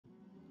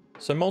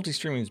So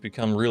multi-streaming has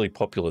become really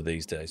popular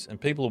these days, and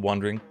people are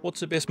wondering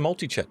what's the best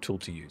multi-chat tool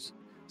to use.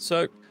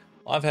 So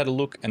I've had a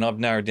look and I've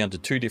narrowed down to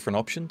two different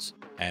options,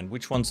 and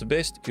which one's the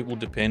best, it will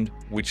depend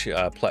which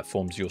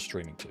platforms you're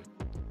streaming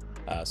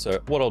to.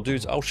 So what I'll do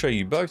is I'll show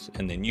you both,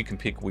 and then you can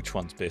pick which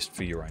one's best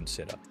for your own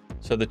setup.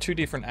 So the two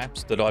different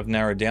apps that I've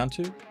narrowed down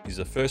to is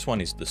the first one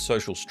is the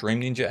Social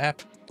Stream Ninja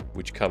app,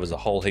 which covers a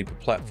whole heap of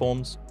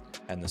platforms.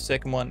 And the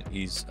second one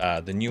is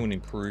the new and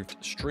improved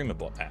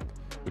StreamerBot app,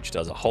 which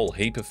does a whole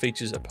heap of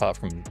features apart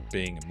from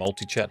being a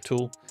multi-chat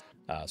tool.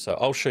 So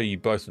I'll show you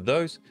both of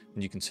those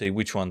and you can see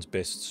which one's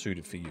best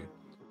suited for you.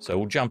 So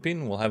we'll jump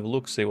in, we'll have a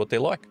look, see what they're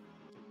like.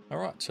 All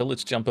right, so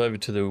let's jump over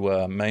to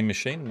the main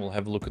machine. We'll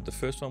have a look at the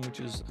first one,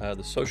 which is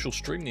the Social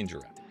Stream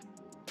Ninja app.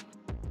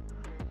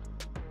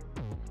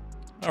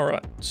 All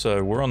right,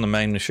 so we're on the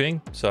main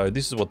machine. So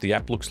this is what the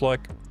app looks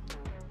like.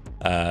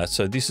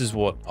 So this is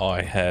what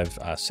I have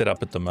set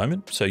up at the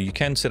moment. So you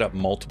can set up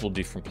multiple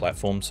different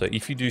platforms. So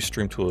if you do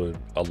stream to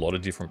a lot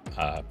of different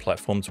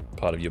platforms,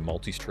 part of your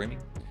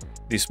multi-streaming,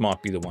 this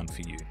might be the one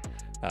for you.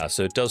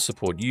 So it does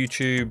support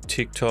YouTube,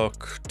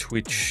 TikTok,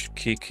 Twitch,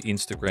 Kick,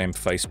 Instagram,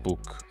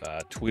 Facebook,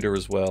 Twitter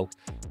as well.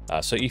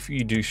 So if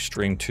you do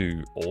stream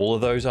to all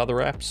of those other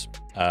apps,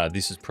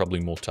 this is probably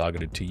more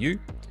targeted to you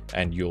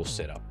and your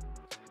setup.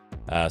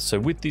 So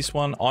with this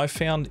one, I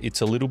found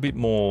it's a little bit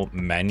more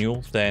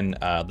manual than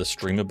the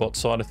StreamerBot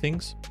side of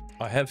things.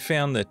 I have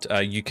found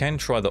that you can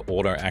try the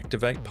auto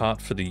activate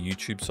part for the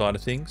YouTube side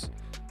of things.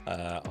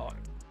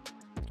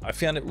 I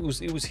found it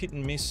was hit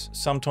and miss.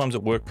 Sometimes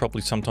it worked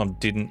properly, sometimes it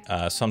didn't.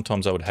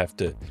 Sometimes I would have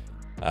to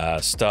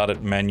start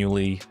it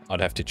manually.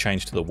 I'd have to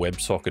change to the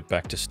WebSocket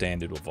back to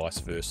standard or vice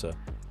versa.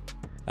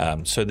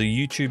 So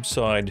the YouTube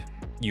side,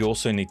 you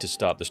also need to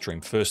start the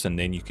stream first and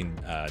then you can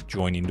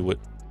join into it.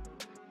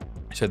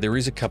 So there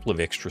is a couple of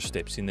extra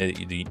steps in there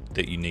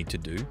that you need to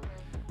do.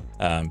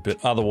 But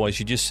otherwise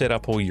you just set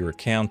up all your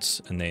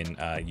accounts and then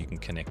you can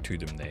connect to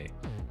them there.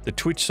 The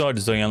Twitch side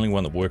is the only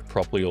one that worked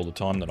properly all the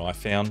time that I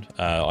found.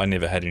 I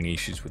never had any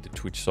issues with the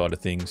Twitch side of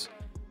things.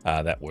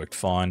 That worked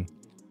fine.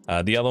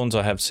 The other ones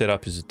I have set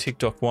up is a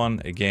TikTok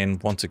one. Again,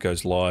 once it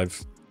goes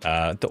live,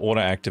 the auto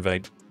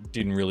activate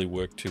didn't really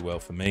work too well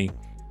for me.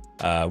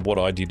 What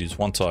I did is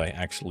once I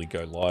actually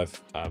go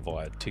live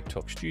via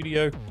TikTok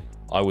Studio,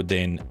 I would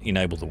then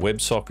enable the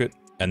WebSocket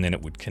and then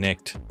it would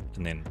connect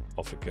and then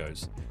off it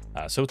goes.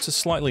 So it's a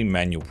slightly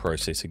manual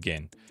process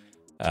again.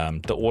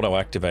 The auto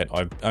activate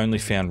I've only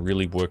found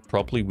really work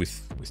properly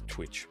with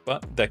Twitch,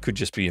 but that could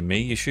just be a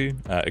me issue.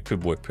 It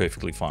could work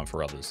perfectly fine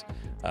for others.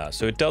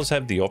 So it does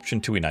have the option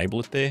to enable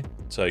it there.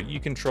 So you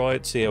can try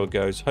it, see how it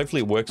goes.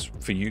 Hopefully it works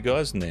for you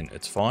guys and then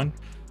it's fine.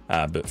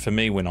 But for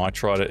me, when I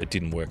tried it, it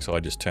didn't work. So I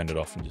just turned it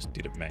off and just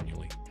did it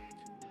manually.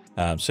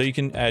 So you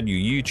can add your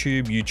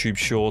YouTube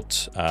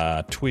Shorts,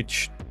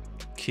 Twitch,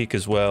 Kick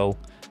as well,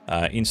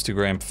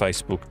 Instagram,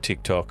 Facebook,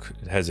 TikTok.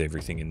 It has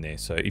everything in there.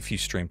 So if you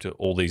stream to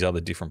all these other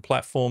different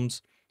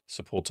platforms,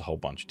 supports a whole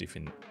bunch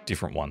of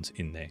different ones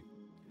in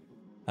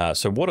there.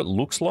 So what it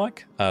looks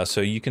like, so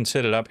you can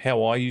set it up.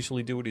 How I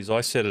usually do it is I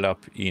set it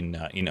up in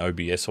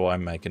OBS, so I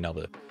make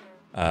another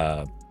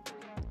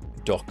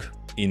doc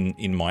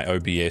in my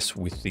OBS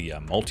with the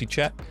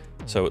multi-chat.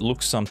 So it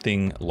looks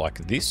something like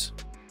this.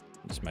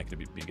 Just make it a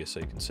bit bigger so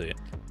you can see it.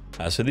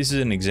 So this is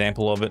an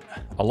example of it.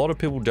 A lot of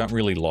people don't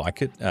really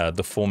like it.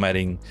 The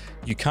formatting,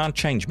 you can't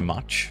change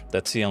much.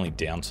 That's the only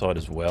downside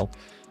as well.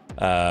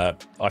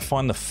 I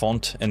find the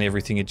font and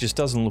everything, it just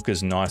doesn't look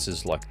as nice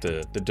as like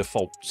the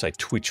default, say,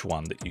 Twitch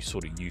one that you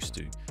sort of used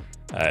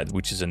to,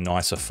 which is a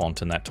nicer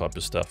font and that type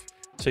of stuff.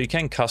 So you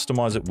can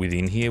customize it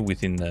within here,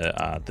 within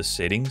the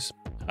settings.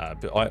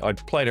 But I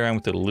played around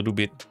with it a little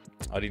bit.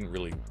 I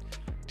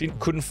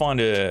couldn't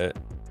find a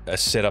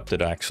setup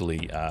that I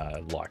actually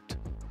liked.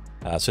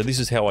 So this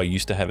is how I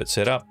used to have it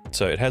set up.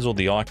 So it has all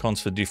the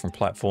icons for different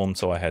platforms.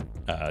 So I had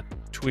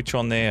Twitch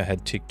on there, I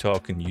had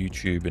TikTok and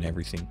YouTube and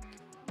everything,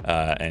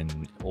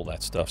 and all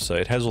that stuff. So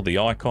it has all the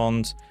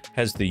icons,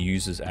 has the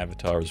user's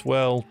avatar as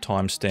well,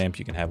 timestamp,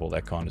 you can have all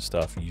that kind of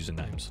stuff,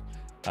 usernames,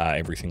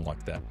 everything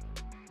like that.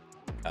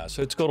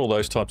 So it's got all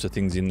those types of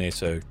things in there.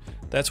 So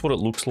that's what it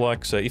looks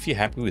like. So if you're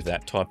happy with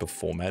that type of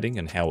formatting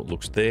and how it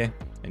looks there,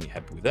 and you're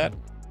happy with that,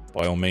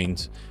 by all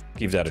means,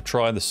 give that a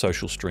try. The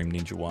Social Stream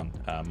Ninja one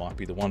might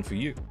be the one for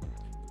you.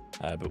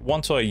 But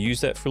once I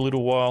used that for a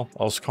little while,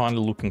 I was kind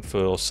of looking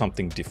for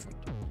something different.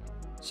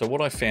 So what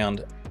I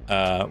found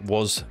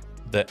was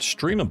that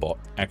StreamerBot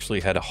actually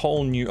had a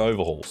whole new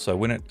overhaul. So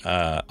when it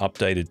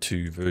updated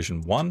to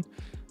version 1,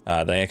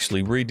 they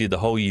actually redid the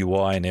whole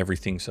UI and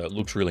everything. So it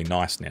looks really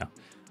nice now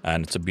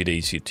and it's a bit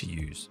easier to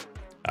use.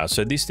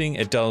 So this thing,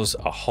 it does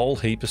a whole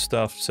heap of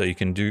stuff. So you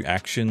can do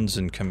actions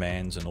and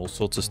commands and all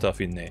sorts of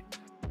stuff in there.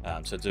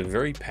 So it's a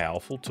very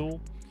powerful tool,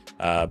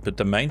 but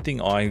the main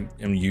thing I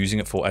am using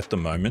it for at the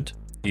moment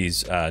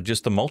is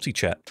just the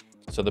multi-chat.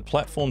 So the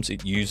platforms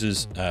it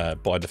uses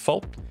by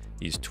default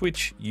is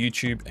Twitch,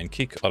 YouTube, and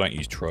Kick. I don't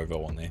use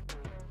Trovo on there,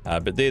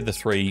 but they're the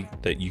three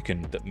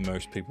that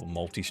most people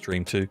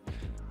multi-stream to.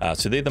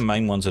 So they're the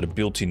main ones that are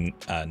built in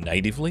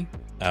natively.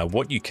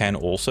 What you can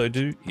also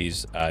do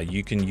is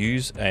you can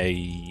use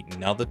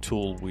another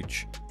tool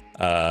which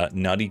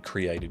Nutty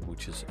created,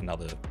 which is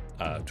another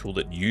tool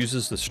that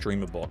uses the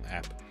StreamerBot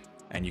app,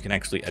 and you can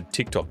actually add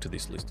TikTok to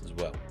this list as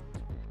well.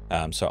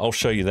 So I'll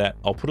show you that.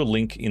 I'll put a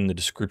link in the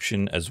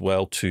description as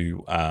well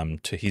to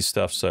his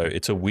stuff. So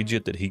it's a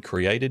widget that he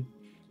created.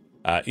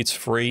 It's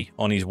free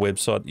on his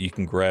website. You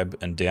can grab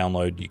and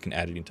download. You can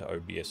add it into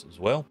OBS as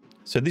well.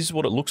 So this is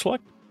what it looks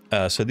like.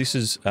 So this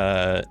is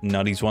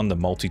Nutty's one, the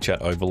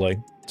multi-chat overlay.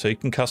 So you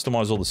can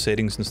customize all the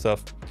settings and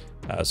stuff.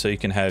 So you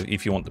can have,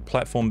 if you want the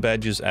platform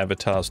badges,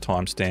 avatars,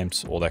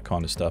 timestamps, all that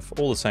kind of stuff.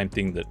 All the same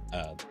thing that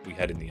we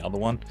had in the other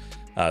one.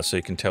 So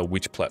you can tell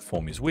which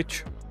platform is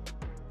which.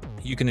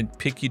 You can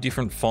pick your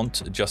different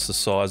fonts, adjust the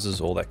sizes,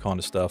 all that kind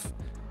of stuff.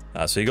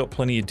 So you've got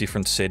plenty of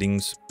different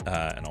settings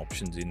and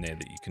options in there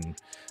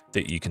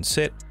that you can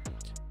set.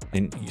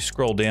 And you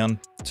scroll down,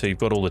 so you've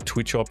got all the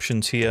Twitch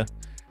options here,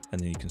 and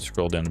then you can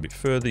scroll down a bit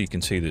further. You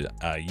can see the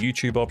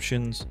YouTube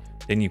options.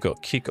 Then you've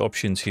got Kick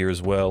options here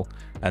as well.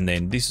 And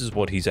then this is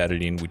what he's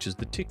added in, which is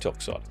the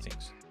TikTok side of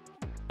things.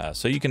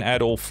 So you can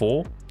add all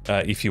four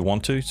if you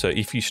want to. So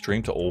if you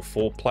stream to all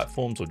 4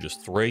 platforms or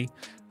just 3,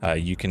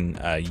 you can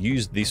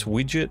use this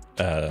widget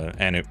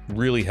and it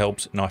really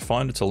helps. And I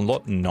find it's a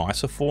lot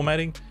nicer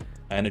formatting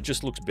and it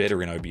just looks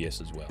better in OBS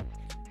as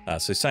well.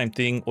 So same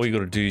thing, all you got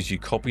to do is you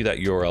copy that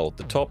URL at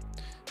the top,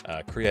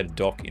 create a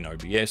doc in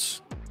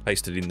OBS,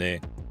 paste it in there,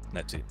 and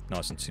that's it,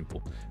 nice and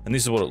simple. And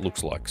this is what it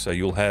looks like. So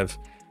you'll have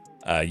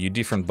your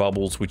different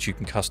bubbles, which you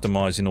can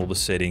customize in all the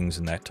settings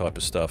and that type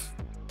of stuff.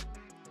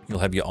 You'll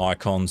have your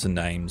icons and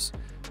names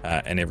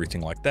and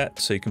everything like that.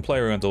 So you can play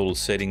around with all the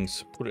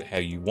settings, put it how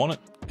you want it,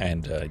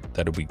 and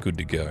that'll be good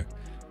to go.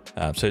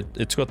 So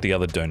it's got the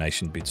other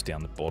donation bits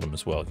down the bottom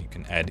as well. You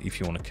can add if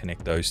you want to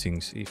connect those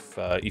things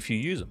if you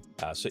use them.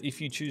 So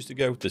if you choose to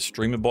go with the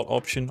StreamerBot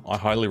option, I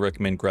highly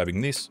recommend grabbing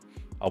this.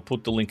 I'll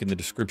put the link in the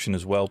description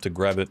as well to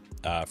grab it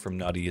from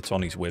Nutty. It's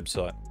on his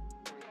website.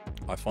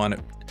 I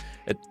find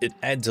it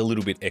adds a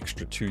little bit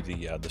extra to the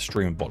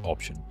StreamerBot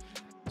option.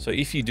 So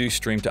if you do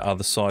stream to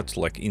other sites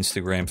like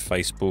Instagram,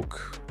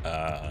 Facebook,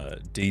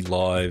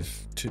 DLive,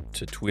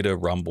 to Twitter,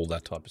 Rumble,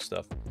 that type of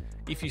stuff,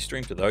 if you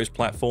stream to those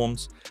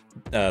platforms,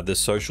 the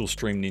Social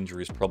Stream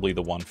Ninja is probably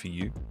the one for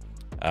you.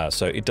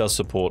 So it does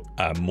support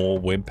more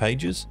web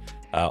pages.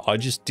 I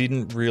just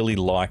didn't really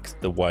like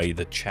the way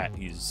the chat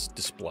is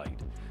displayed.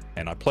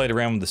 And I played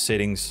around with the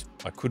settings.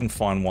 I couldn't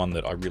find one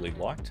that I really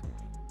liked.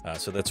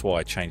 So that's why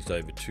I changed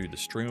over to the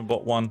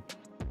StreamerBot one.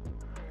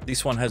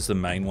 This one has the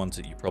main ones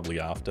that you're probably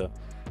after.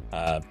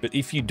 But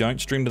if you don't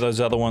stream to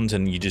those other ones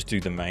and you just do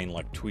the main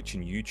like Twitch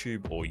and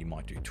YouTube, or you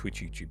might do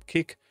Twitch, YouTube,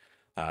 Kick,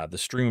 the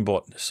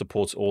StreamerBot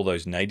supports all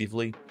those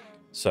natively.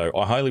 So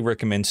I highly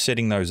recommend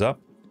setting those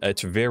up.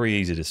 It's very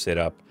easy to set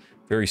up,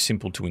 very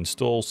simple to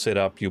install, set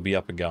up. You'll be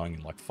up and going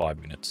in like 5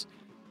 minutes.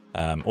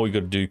 All you got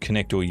to do,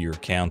 connect all your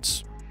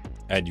accounts,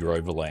 add your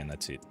overlay, and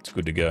that's it. It's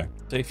good to go.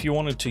 So if you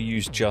wanted to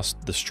use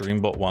just the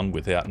StreamerBot one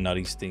without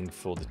Nutty's thing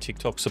for the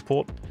TikTok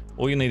support,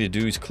 all you need to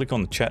do is click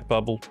on the chat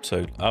bubble.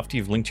 So after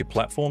you've linked your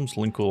platforms,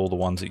 link all the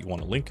ones that you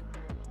want to link.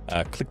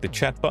 Click the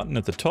chat button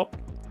at the top.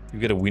 You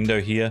get a window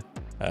here.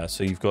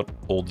 So you've got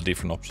all the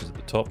different options at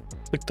the top.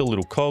 Click the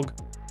little cog,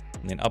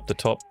 and then up the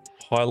top,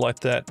 highlight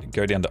that,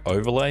 go down to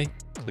overlay,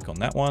 click on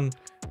that one.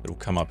 It'll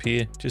come up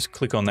here. Just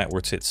click on that where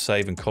it says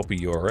save and copy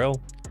URL.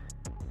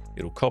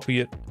 It'll copy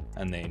it,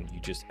 and then you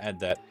just add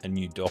that a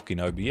new doc in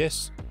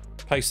OBS,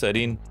 paste that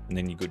in, and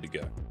then you're good to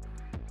go.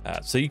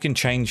 So you can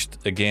change,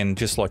 again,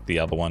 just like the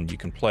other one, you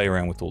can play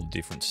around with all the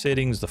different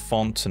settings, the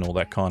fonts and all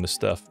that kind of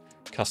stuff,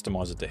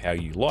 customize it to how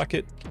you like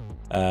it,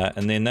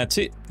 and then that's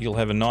it. You'll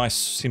have a nice,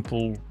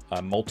 simple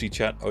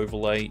multi-chat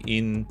overlay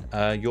in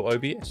your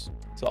OBS.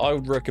 So I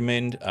would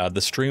recommend the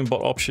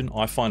StreamerBot option.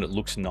 I find it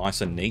looks nice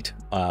and neat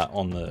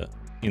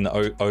in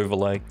the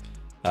overlay.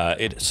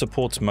 It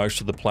supports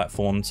most of the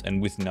platforms,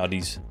 and with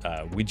Nutty's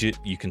widget,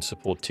 you can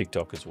support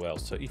TikTok as well.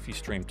 So if you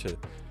stream to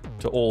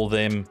all of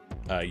them,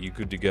 you're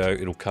good to go.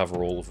 It'll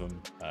cover all of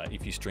them.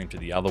 If you stream to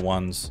the other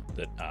ones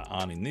that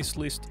aren't in this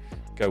list,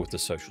 go with the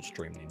Social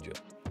Stream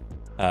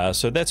Ninja.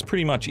 So that's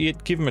pretty much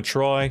it. Give them a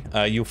try.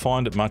 You'll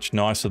find it much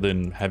nicer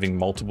than having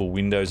multiple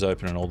windows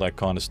open and all that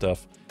kind of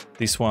stuff.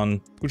 This one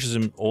pushes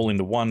them all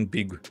into one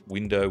big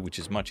window, which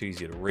is much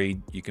easier to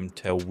read. You can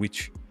tell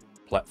which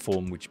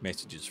platform, which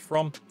message is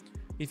from.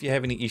 If you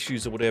have any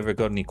issues or whatever,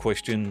 got any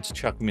questions,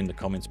 chuck them in the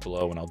comments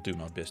below and I'll do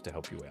my best to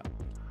help you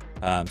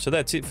out. So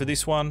that's it for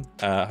this one.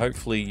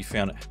 Hopefully you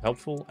found it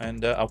helpful,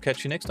 and I'll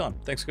catch you next time.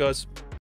 Thanks, guys.